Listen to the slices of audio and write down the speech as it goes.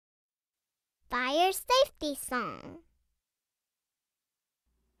fire safety song.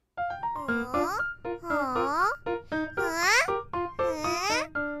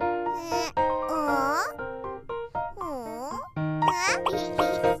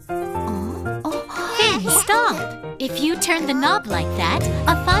 Hey, stop! If you turn the knob like that,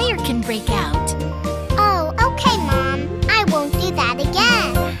 a fire can break out. Oh, okay, Mom. I won't do that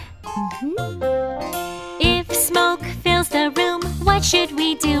again. If smoke fills the room, what should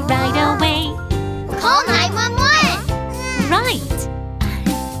we do right away? Call 911! Right!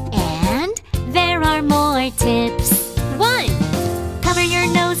 And there are more tips. 1. Cover your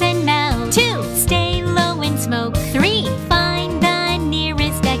nose and mouth. 2. Stay low in smoke. 3. Find the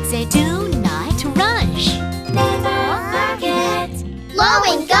nearest exit. Do not rush. Never forget. Low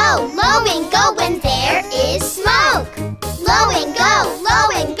and go when there is smoke. Low and go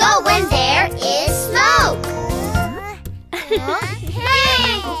when there is smoke.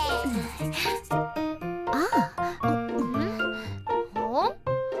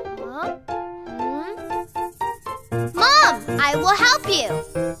 Mom, I will help you.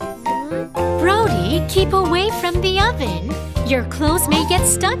 Brody, keep away from the oven. Your clothes may get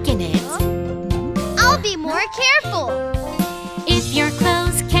stuck in it. I'll be more careful. If your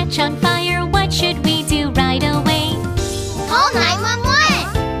clothes catch on fire, what should we do right away? Call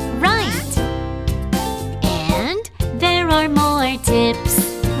 911. Right! And there are more tips.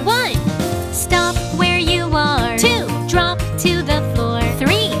 1. Stop where you are. 2. Drop to the floor.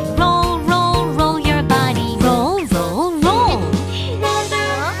 3. Roll, roll, roll your body. Roll, roll, roll.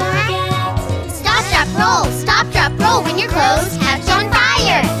 Never forget. Stop, drop, roll when your clothes catch on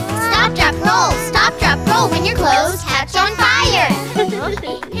fire. Stop, drop, roll when your clothes catch on fire.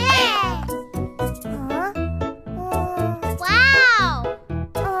 Wow!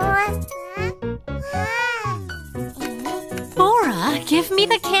 Bora, give me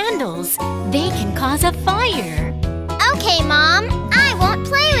the candles. They can cause a fire. Okay, Mom. I won't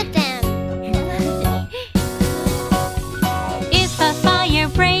play with them. If a fire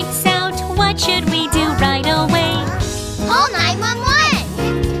breaks out, what should we do right away? Call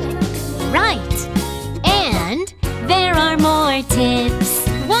 911. Right! And there are more tips.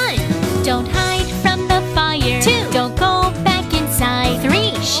 1. Don't hide from the fire. 2. Don't go back inside.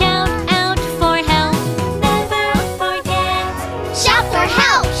 3. Shout out for help. Never forget. Shout for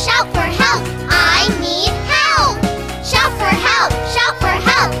help, I need help. Shout for help,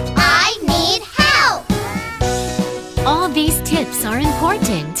 I need help. All these tips are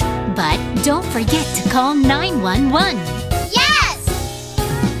important, but don't forget to call 911.